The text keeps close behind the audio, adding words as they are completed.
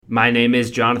My name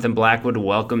is Jonathan Blackwood.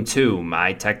 Welcome to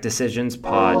My Tech Decisions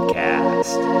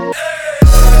podcast.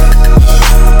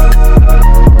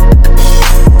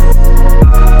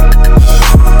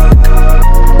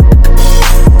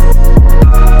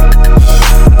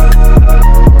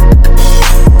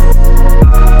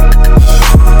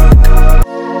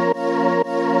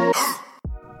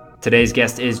 Today's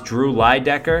guest is Drew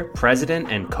Lydecker, president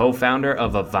and co-founder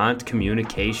of Avant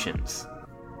Communications.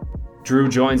 Drew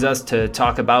joins us to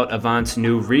talk about Avant's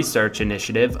new research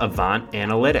initiative, Avant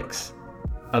Analytics.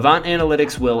 Avant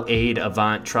Analytics will aid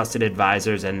Avant trusted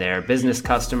advisors and their business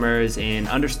customers in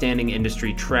understanding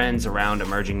industry trends around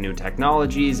emerging new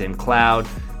technologies in cloud,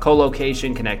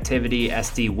 co-location, connectivity,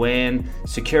 SD-WAN,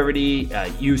 security,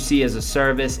 UC as a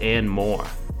service, and more.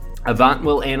 Avant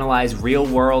will analyze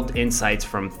real-world insights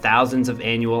from thousands of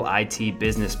annual IT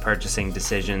business purchasing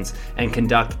decisions and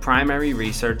conduct primary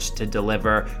research to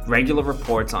deliver regular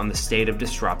reports on the state of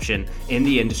disruption in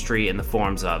the industry in the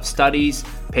forms of studies,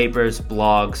 papers,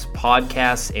 blogs,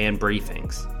 podcasts, and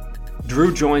briefings.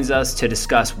 Drew joins us to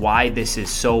discuss why this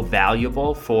is so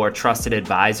valuable for trusted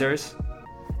advisors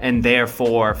and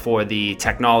therefore for the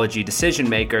technology decision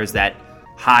makers that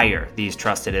hire these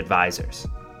trusted advisors.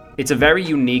 It's a very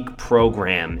unique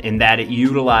program in that it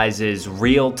utilizes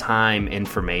real-time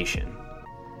information.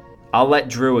 I'll let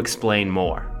Drew explain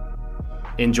more.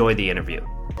 Enjoy the interview.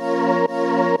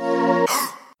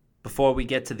 Before we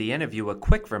get to the interview, a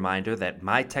quick reminder that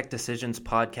My Tech Decisions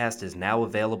podcast is now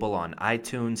available on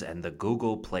iTunes and the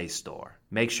Google Play Store.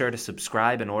 Make sure to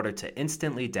subscribe in order to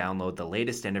instantly download the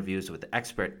latest interviews with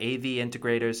expert AV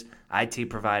integrators, IT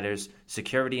providers,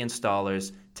 security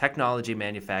installers, technology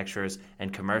manufacturers,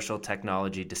 and commercial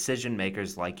technology decision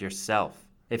makers like yourself.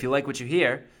 If you like what you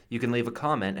hear, you can leave a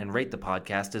comment and rate the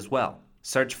podcast as well.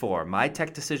 Search for My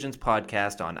Tech Decisions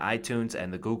podcast on iTunes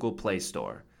and the Google Play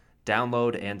Store.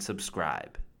 Download and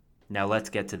subscribe. Now let's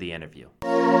get to the interview.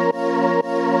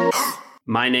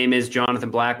 My name is Jonathan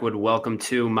Blackwood. Welcome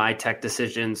to My Tech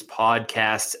Decisions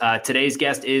podcast. Today's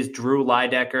guest is Drew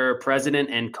Lydecker, president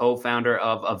and co-founder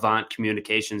of Avant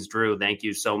Communications. Drew, thank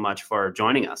you so much for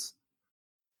joining us.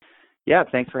 Yeah,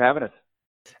 thanks for having us.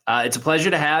 It's a pleasure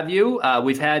to have you.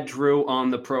 We've had Drew on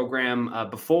the program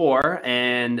before,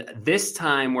 and this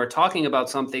time we're talking about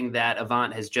something that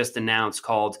Avant has just announced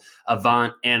called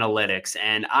Avant Analytics.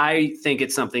 And I think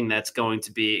it's something that's going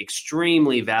to be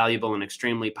extremely valuable and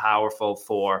extremely powerful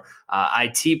for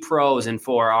IT pros and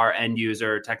for our end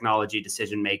user technology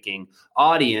decision-making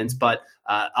audience. But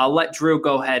I'll let Drew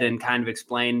go ahead and kind of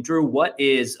explain. Drew, what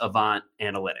is Avant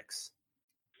Analytics?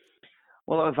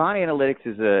 Well, Avant Analytics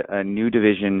is a new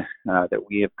division that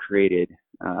we have created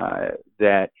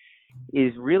that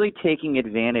is really taking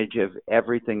advantage of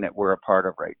everything that we're a part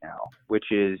of right now,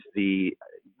 which is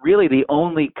really the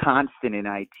only constant in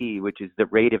IT, which is the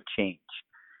rate of change.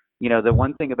 You know, the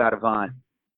one thing about Avant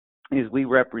is we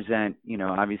represent,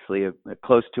 obviously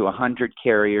close to 100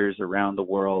 carriers around the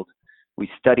world. We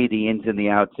study the ins and the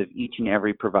outs of each and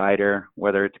every provider,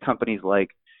 whether it's companies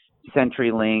like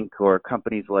CenturyLink or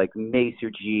companies like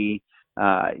Masergy,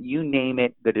 you name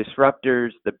it, the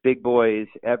disruptors, the big boys,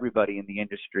 everybody in the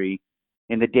industry.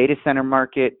 In the data center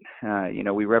market,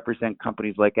 we represent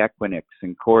companies like Equinix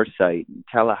and CoreSite and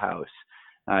Telehouse,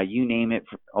 you name it,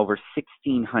 over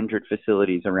 1,600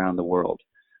 facilities around the world.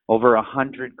 Over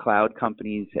 100 cloud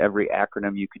companies, every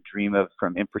acronym you could dream of,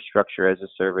 from infrastructure as a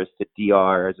service to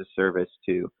DR as a service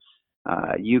to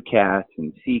UCaaS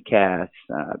and CCaaS,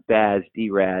 BaaS,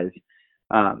 DRaaS,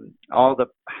 all the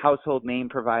household name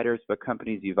providers, but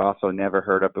companies you've also never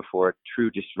heard of before, true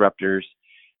disruptors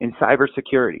in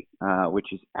cybersecurity, which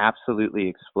is absolutely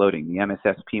exploding. The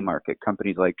MSSP market,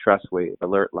 companies like Trustwave,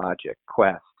 AlertLogic,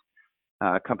 Quest,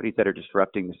 companies that are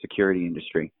disrupting the security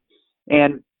industry.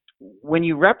 And when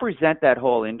you represent that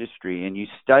whole industry and you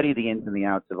study the ins and the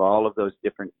outs of all of those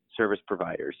different service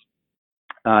providers,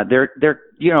 they're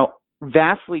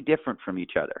vastly different from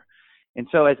each other. And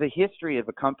so as a history of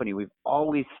a company, we've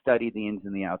always studied the ins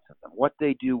and the outs of them, what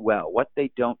they do well, what they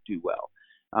don't do well,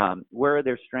 where are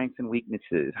their strengths and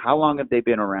weaknesses, how long have they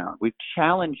been around. We've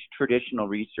challenged traditional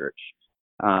research,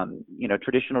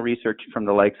 traditional research from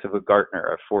the likes of a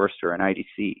Gartner, a Forrester, an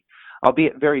IDC.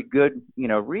 Albeit very good,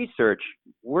 research,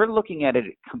 we're looking at it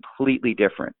completely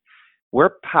different.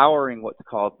 We're powering what's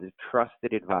called the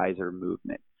trusted advisor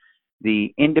movement.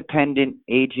 The independent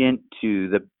agent to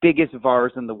the biggest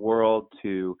VARs in the world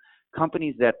to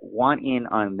companies that want in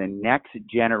on the next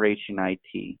generation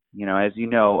IT. As you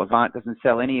know, Avant doesn't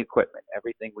sell any equipment.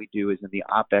 Everything we do is in the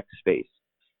OpEx space.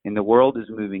 And the world is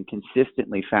moving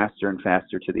consistently faster and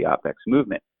faster to the OpEx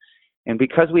movement. And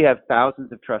because we have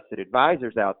thousands of trusted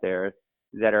advisors out there,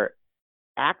 that are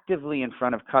actively in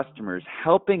front of customers,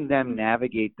 helping them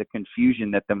navigate the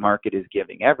confusion that the market is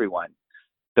giving everyone,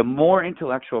 the more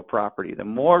intellectual property, the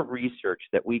more research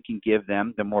that we can give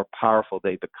them, the more powerful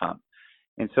they become.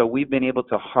 And so we've been able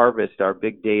to harvest our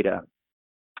big data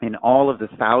and all of the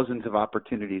thousands of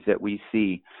opportunities that we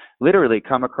see literally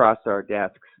come across our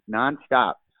desks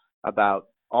nonstop about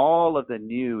all of the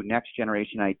new next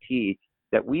generation IT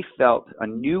that we felt a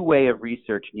new way of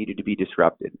research needed to be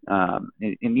disrupted.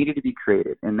 It needed to be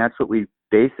created. And that's what we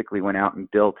basically went out and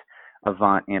built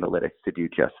Avant Analytics to do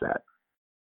just that.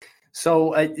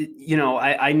 So,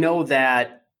 I know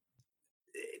that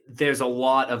there's a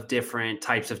lot of different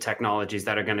types of technologies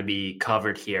that are going to be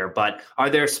covered here, but are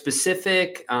there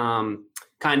specific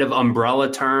kind of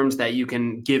umbrella terms that you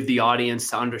can give the audience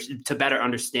to better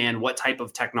understand what type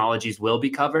of technologies will be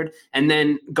covered? And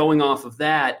then going off of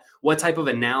that, what type of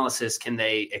analysis can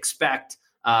they expect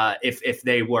if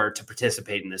they were to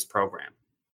participate in this program?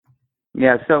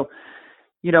 Yeah, so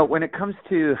when it comes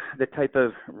to the type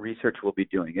of research we'll be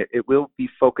doing, it will be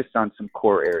focused on some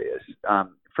core areas.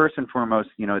 First and foremost,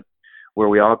 where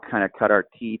we all kind of cut our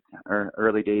teeth, our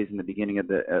early days in the beginning of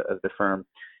the firm,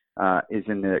 is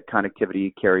in the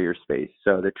connectivity carrier space.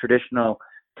 So the traditional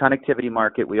connectivity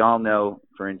market, we all know,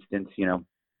 for instance,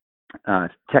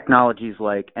 technologies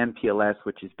like MPLS,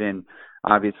 which has been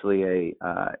obviously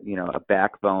a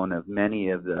backbone of many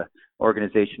of the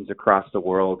organizations across the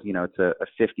world. It's a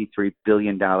 $53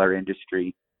 billion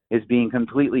industry, is being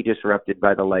completely disrupted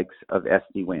by the likes of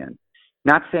SD-WAN.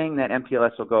 Not saying that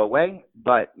MPLS will go away,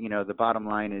 but the bottom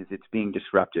line is it's being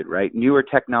disrupted, right? Newer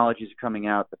technologies are coming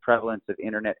out, the prevalence of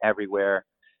internet everywhere,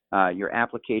 your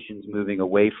applications moving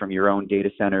away from your own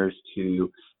data centers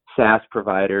to SaaS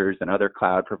providers and other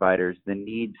cloud providers. The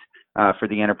needs for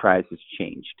the enterprise has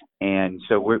changed. And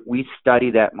so we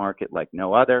study that market like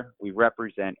no other. We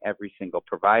represent every single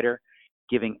provider,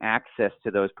 giving access to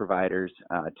those providers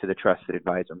to the trusted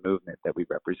advisor movement that we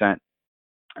represent.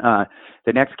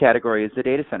 The next category is the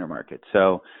data center market.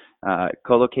 So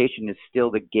co-location is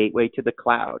still the gateway to the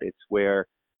cloud. It's where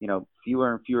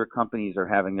fewer and fewer companies are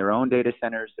having their own data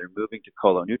centers. They're moving to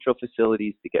colo-neutral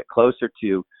facilities to get closer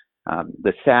to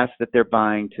the SaaS that they're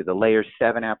buying, to the layer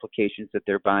 7 applications that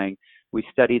they're buying. We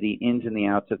study the ins and the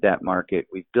outs of that market.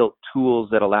 We've built tools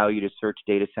that allow you to search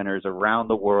data centers around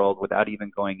the world without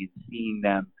even going and seeing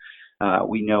them.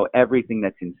 We know everything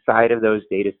that's inside of those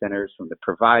data centers, from the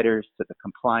providers to the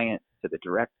compliance to the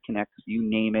direct connects, you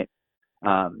name it.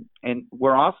 And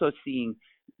we're also seeing,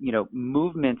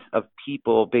 movements of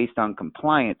people based on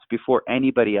compliance before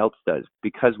anybody else does,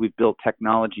 because we've built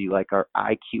technology like our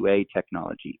IQA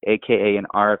technology, aka an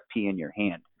RFP in your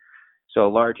hand. So a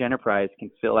large enterprise can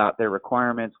fill out their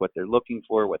requirements, what they're looking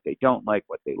for, what they don't like,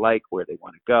 what they like, where they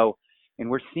want to go. And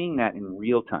we're seeing that in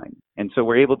real time. And so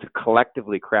we're able to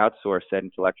collectively crowdsource that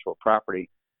intellectual property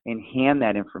and hand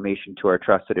that information to our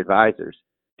trusted advisors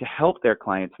to help their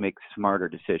clients make smarter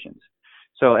decisions.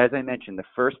 So as I mentioned, the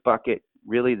first bucket,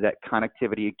 really that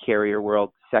connectivity carrier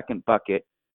world. Second bucket,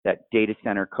 that data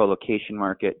center co-location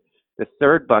market. The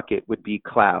third bucket would be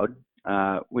cloud,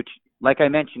 which, like I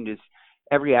mentioned, is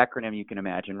every acronym you can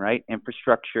imagine, right?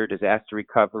 Infrastructure, disaster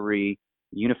recovery,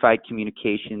 unified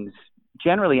communications,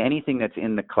 generally anything that's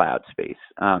in the cloud space.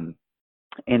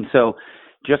 And so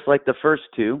just like the first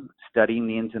two, studying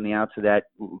the ins and the outs of that,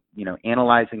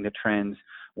 analyzing the trends,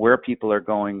 where people are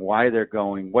going, why they're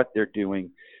going, what they're doing,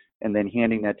 and then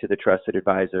handing that to the trusted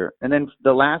advisor. And then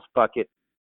the last bucket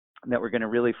that we're going to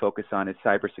really focus on is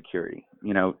cybersecurity.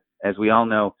 As we all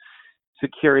know,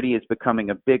 security is becoming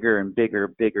a bigger and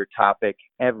bigger topic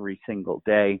every single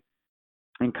day.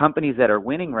 And companies that are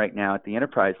winning right now at the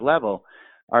enterprise level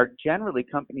are generally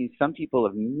companies some people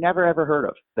have never, ever heard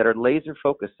of, that are laser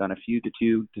focused on a few to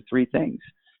 2 to 3 things.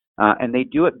 And they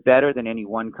do it better than any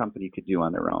one company could do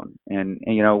on their own. And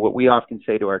what we often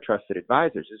say to our trusted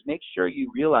advisors is make sure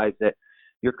you realize that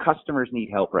your customers need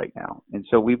help right now. And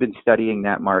so we've been studying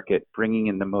that market, bringing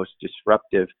in the most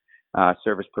disruptive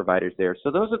service providers there. So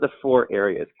those are the 4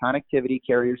 areas: connectivity,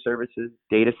 carrier services,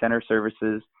 data center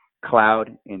services,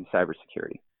 cloud, and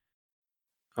cybersecurity.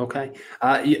 Okay.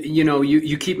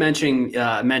 You keep mentioning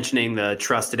the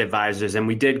trusted advisors, and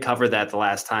we did cover that the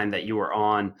last time that you were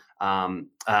on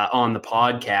the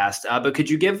podcast. But could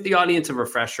you give the audience a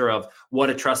refresher of what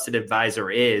a trusted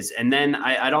advisor is? And then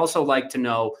I'd also like to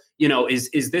know,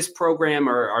 is this program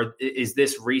or is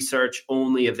this research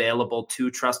only available to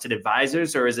trusted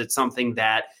advisors, or is it something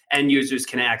that end users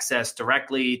can access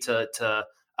directly to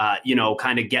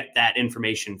kind of get that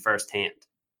information firsthand?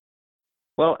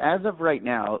 Well, as of right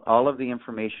now, all of the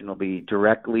information will be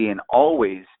directly and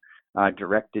always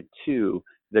directed to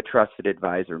the trusted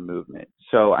advisor movement.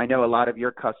 So I know a lot of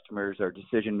your customers are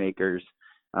decision makers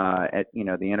at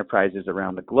the enterprises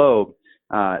around the globe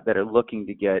that are looking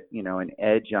to get an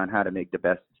edge on how to make the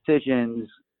best decisions,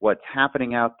 what's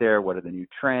happening out there, what are the new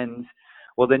trends.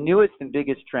 Well, the newest and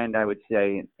biggest trend I would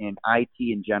say in IT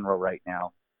in general right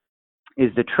now is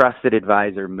the trusted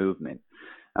advisor movement.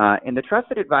 And the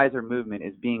trusted advisor movement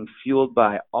is being fueled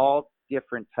by all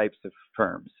different types of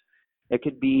firms. It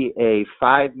could be a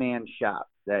 5-man shop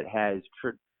that has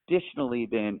traditionally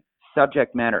been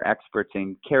subject matter experts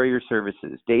in carrier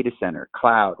services, data center,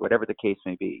 cloud, whatever the case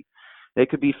may be. They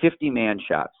could be 50-man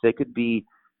shops. They could be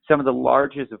some of the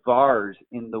largest VARs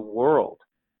in the world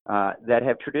that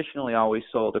have traditionally always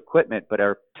sold equipment but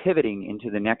are pivoting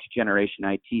into the next generation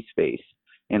IT space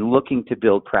and looking to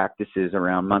build practices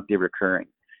around monthly recurring.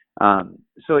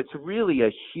 So it's really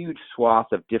a huge swath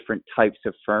of different types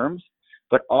of firms,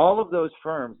 but all of those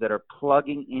firms that are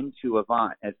plugging into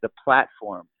Avant as the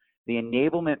platform, the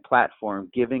enablement platform,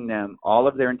 giving them all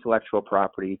of their intellectual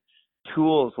property,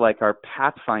 tools like our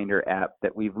Pathfinder app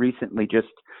that we've recently just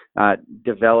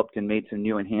developed and made some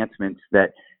new enhancements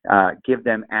that give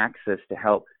them access to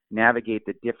help navigate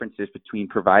the differences between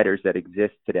providers that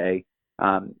exist today.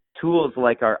 Tools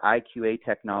like our IQA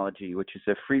technology, which is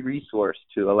a free resource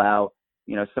to allow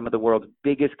some of the world's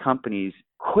biggest companies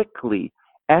quickly,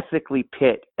 ethically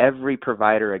pit every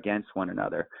provider against one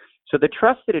another. So the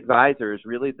trusted advisor is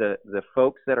really the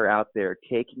folks that are out there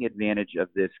taking advantage of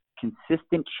this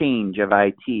consistent change of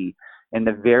IT and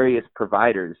the various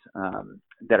providers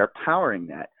that are powering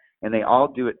that, and they all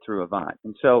do it through Avant.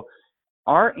 And so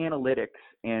our analytics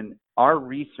and our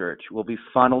research will be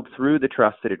funneled through the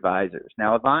trusted advisors.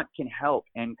 Now, Avant can help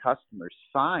end customers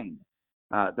find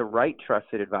the right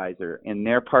trusted advisor in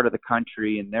their part of the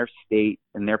country, in their state,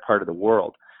 in their part of the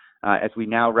world, as we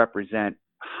now represent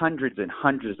hundreds and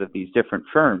hundreds of these different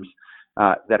firms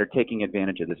that are taking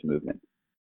advantage of this movement.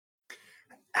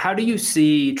 How do you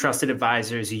see trusted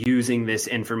advisors using this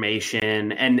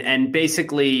information? And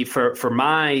basically for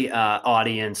my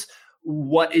audience,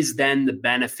 what is then the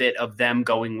benefit of them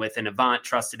going with an Avant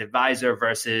trusted advisor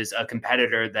versus a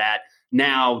competitor that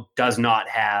now does not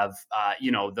have,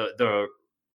 the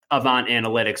Avant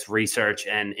Analytics research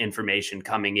and information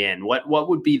coming in? What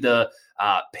would be the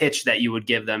pitch that you would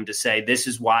give them to say, this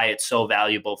is why it's so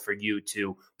valuable for you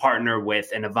to partner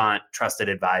with an Avant trusted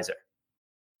advisor?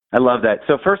 I love that.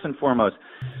 So first and foremost,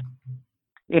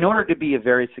 in order to be a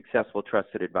very successful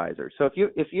trusted advisor, so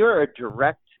if you're a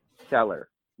direct seller,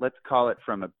 let's call it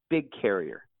from a big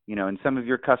carrier, and some of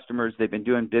your customers, they've been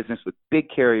doing business with big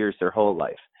carriers their whole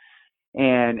life.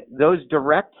 And those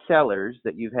direct sellers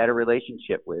that you've had a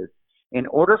relationship with, in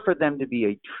order for them to be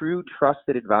a true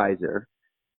trusted advisor,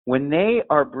 when they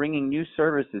are bringing new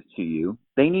services to you,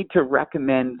 they need to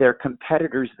recommend their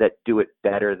competitors that do it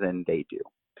better than they do.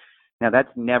 Now,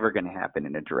 that's never going to happen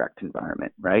in a direct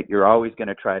environment, right? You're always going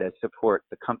to try to support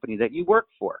the company that you work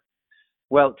for.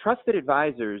 Well, trusted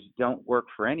advisors don't work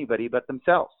for anybody but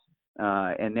themselves,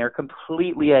 and they're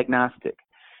completely agnostic.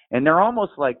 And they're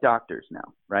almost like doctors now,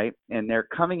 right? And they're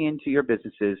coming into your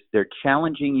businesses. They're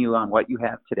challenging you on what you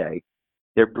have today.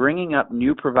 They're bringing up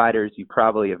new providers you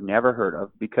probably have never heard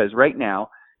of, because right now,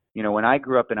 when I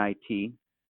grew up in IT,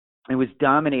 it was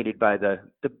dominated by the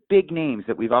big names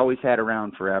that we've always had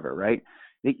around forever, right?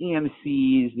 The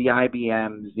EMCs, the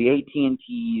IBMs, the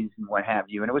AT&Ts, and what have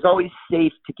you. And it was always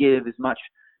safe to give as much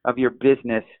of your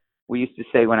business. We used to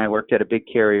say when I worked at a big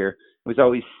carrier, it was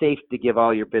always safe to give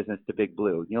all your business to Big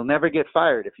Blue. You'll never get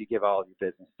fired if you give all of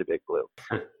your business to Big Blue.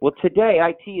 Well, today,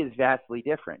 IT is vastly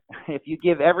different. If you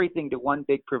give everything to one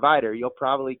big provider, you'll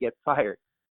probably get fired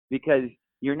because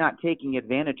you're not taking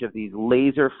advantage of these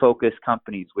laser-focused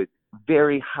companies with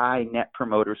very high net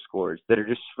promoter scores that are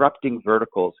disrupting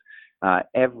verticals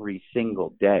every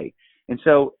single day. And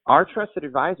so our trusted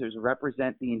advisors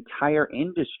represent the entire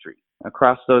industry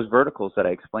across those verticals that I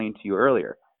explained to you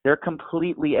earlier. They're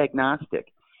completely agnostic,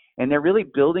 and they're really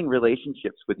building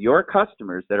relationships with your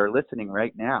customers that are listening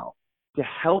right now to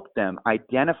help them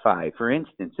identify, for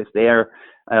instance, if they are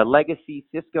a legacy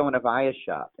Cisco and Avaya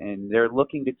shop and they're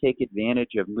looking to take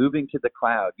advantage of moving to the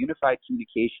cloud, unified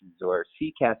communications, or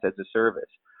CCaaS as a service.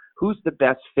 Who's the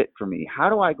best fit for me? How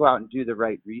do I go out and do the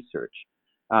right research?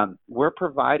 We're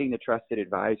providing the trusted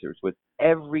advisors with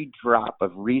every drop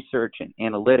of research and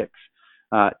analytics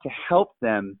to help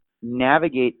them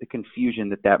navigate the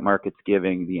confusion that market's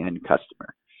giving the end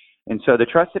customer. And so the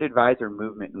trusted advisor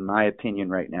movement, in my opinion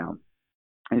right now,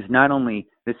 is not only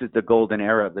this is the golden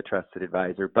era of the trusted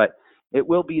advisor, but it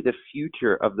will be the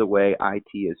future of the way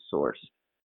IT is sourced.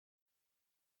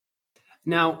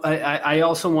 Now, I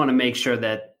also want to make sure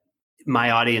that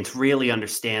my audience really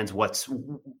understands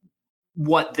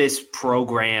what this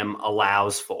program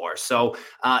allows for. So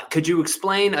could you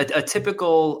explain a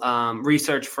typical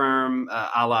research firm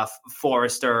a la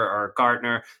Forrester or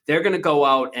Gartner? They're going to go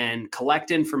out and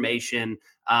collect information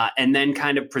and then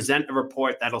kind of present a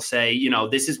report that'll say,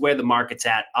 this is where the market's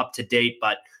at up to date,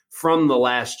 but from the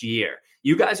last year.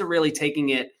 You guys are really taking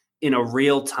it in a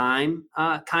real time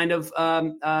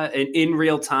in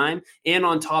real time. And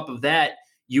on top of that,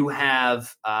 you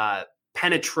have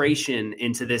penetration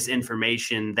into this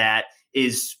information that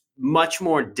is much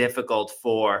more difficult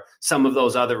for some of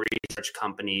those other research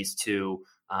companies to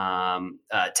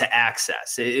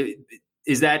access.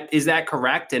 Is that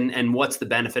correct? And what's the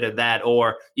benefit of that?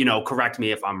 Or, correct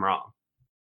me if I'm wrong.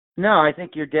 No, I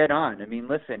think you're dead on. I mean,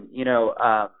 listen,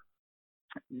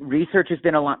 research has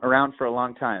been around for a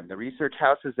long time. The research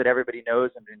houses that everybody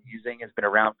knows and been using has been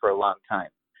around for a long time.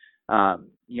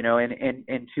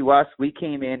 And to us, we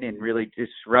came in and really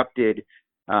disrupted,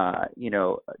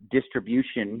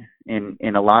 distribution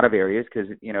in a lot of areas because,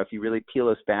 if you really peel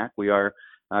us back, we are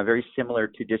very similar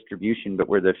to distribution, but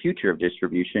we're the future of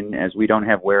distribution as we don't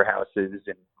have warehouses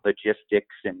and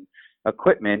logistics and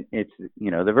equipment. It's,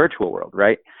 the virtual world,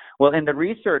 right? Well, in the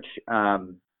research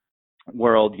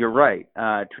world, you're right.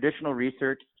 Traditional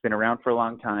research has been around for a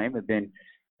long time, have been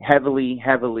heavily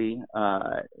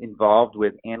involved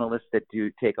with analysts that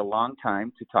do take a long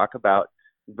time to talk about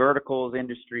verticals,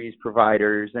 industries,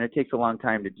 providers, and it takes a long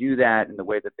time to do that in the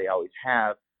way that they always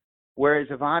have. Whereas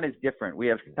Avant is different. We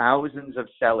have thousands of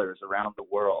sellers around the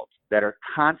world that are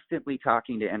constantly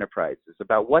talking to enterprises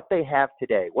about what they have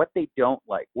today, what they don't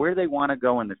like, where they want to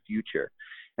go in the future.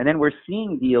 And then we're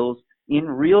seeing deals in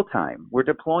real time. We're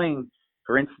deploying,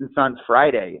 for instance, on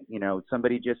Friday,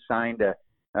 somebody just signed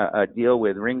a deal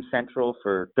with RingCentral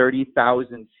for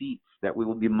 30,000 seats that we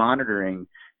will be monitoring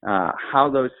how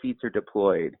those seats are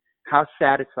deployed. How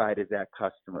satisfied is that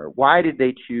customer? Why did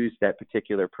they choose that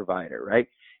particular provider, right?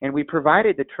 And we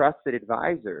provided the trusted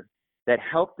advisor that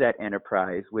helped that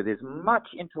enterprise with as much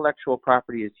intellectual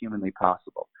property as humanly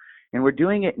possible. And we're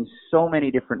doing it in so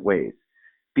many different ways.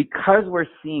 Because we're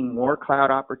seeing more cloud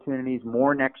opportunities,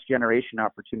 more next generation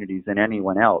opportunities than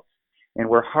anyone else, and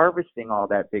we're harvesting all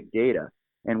that big data.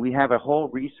 And we have a whole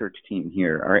research team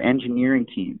here, our engineering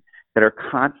team, that are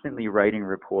constantly writing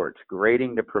reports,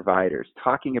 grading the providers,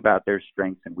 talking about their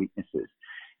strengths and weaknesses.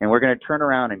 And we're going to turn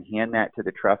around and hand that to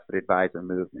the trusted advisor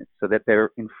movement so that they're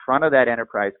in front of that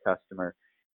enterprise customer,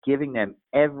 giving them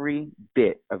every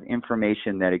bit of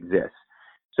information that exists.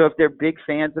 So if they're big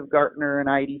fans of Gartner and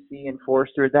IDC and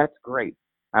Forrester, that's great.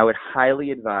 I would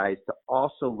highly advise to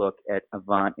also look at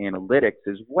Avant Analytics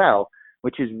as well,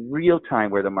 which is real time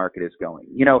where the market is going.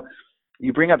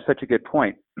 You bring up such a good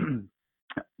point.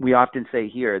 We often say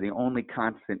here, the only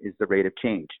constant is the rate of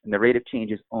change, and the rate of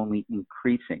change is only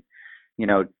increasing.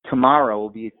 Tomorrow will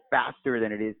be faster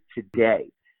than it is today.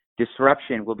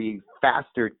 Disruption will be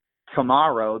faster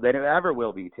tomorrow than it ever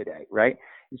will be today, right?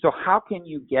 And so how can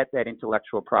you get that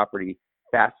intellectual property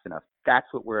fast enough? That's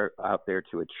what we're out there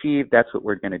to achieve. That's what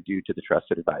we're going to do to the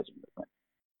trusted advisor movement.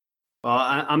 Well,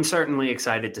 I'm certainly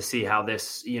excited to see how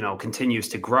this, continues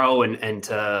to grow and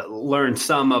to learn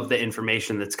some of the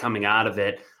information that's coming out of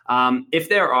it. If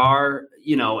there are,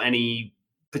 any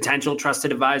potential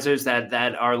trusted advisors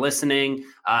that are listening,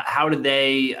 how do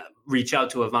they reach out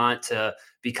to Avant to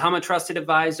become a trusted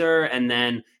advisor? And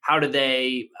then how do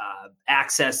they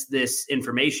access this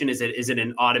information? Is it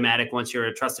an automatic once you're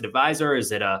a trusted advisor?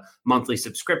 Is it a monthly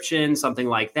subscription, something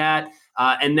like that?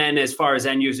 And then as far as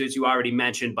end users, you already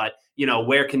mentioned, but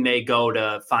where can they go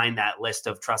to find that list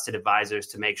of trusted advisors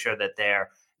to make sure that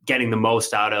they're getting the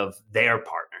most out of their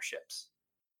partnerships?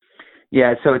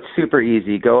 Yeah, so it's super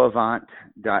easy.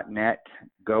 GoAvant.net,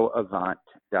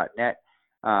 GoAvant.net.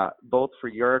 Both for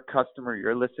your customer,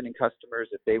 your listening customers,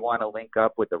 if they want to link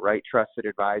up with the right trusted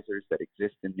advisors that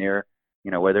exist in their,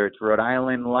 whether it's Rhode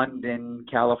Island, London,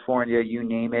 California, you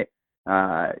name it,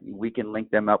 we can link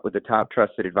them up with the top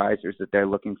trusted advisors that they're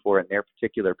looking for in their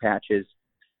particular patches.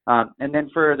 And then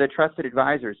for the trusted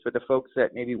advisors, for the folks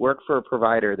that maybe work for a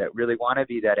provider that really want to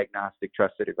be that agnostic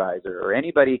trusted advisor, or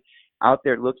anybody out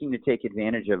there looking to take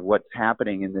advantage of what's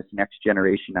happening in this next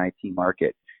generation IT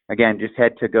market, again, just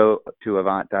head to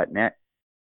GoAvant.net,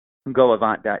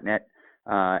 GoAvant.net,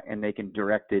 and they can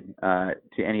direct it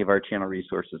to any of our channel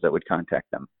resources that would contact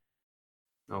them.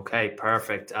 Okay,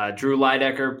 perfect. Drew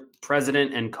Leidecker,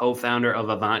 president and co-founder of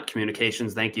Avant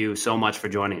Communications. Thank you so much for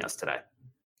joining us today.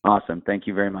 Awesome. Thank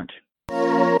you very much.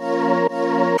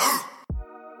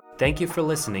 Thank you for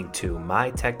listening to My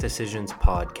Tech Decisions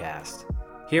podcast.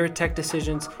 Here at Tech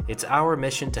Decisions, it's our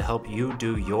mission to help you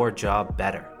do your job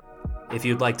better. If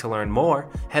you'd like to learn more,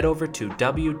 head over to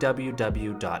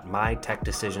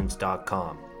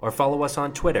www.mytechdecisions.com or follow us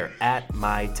on Twitter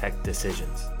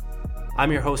 @mytechdecisions.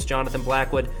 I'm your host, Jonathan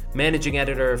Blackwood, managing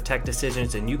editor of Tech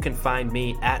Decisions, and you can find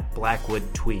me at Blackwood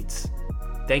Tweets.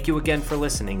 Thank you again for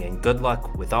listening, and good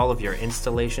luck with all of your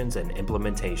installations and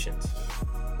implementations.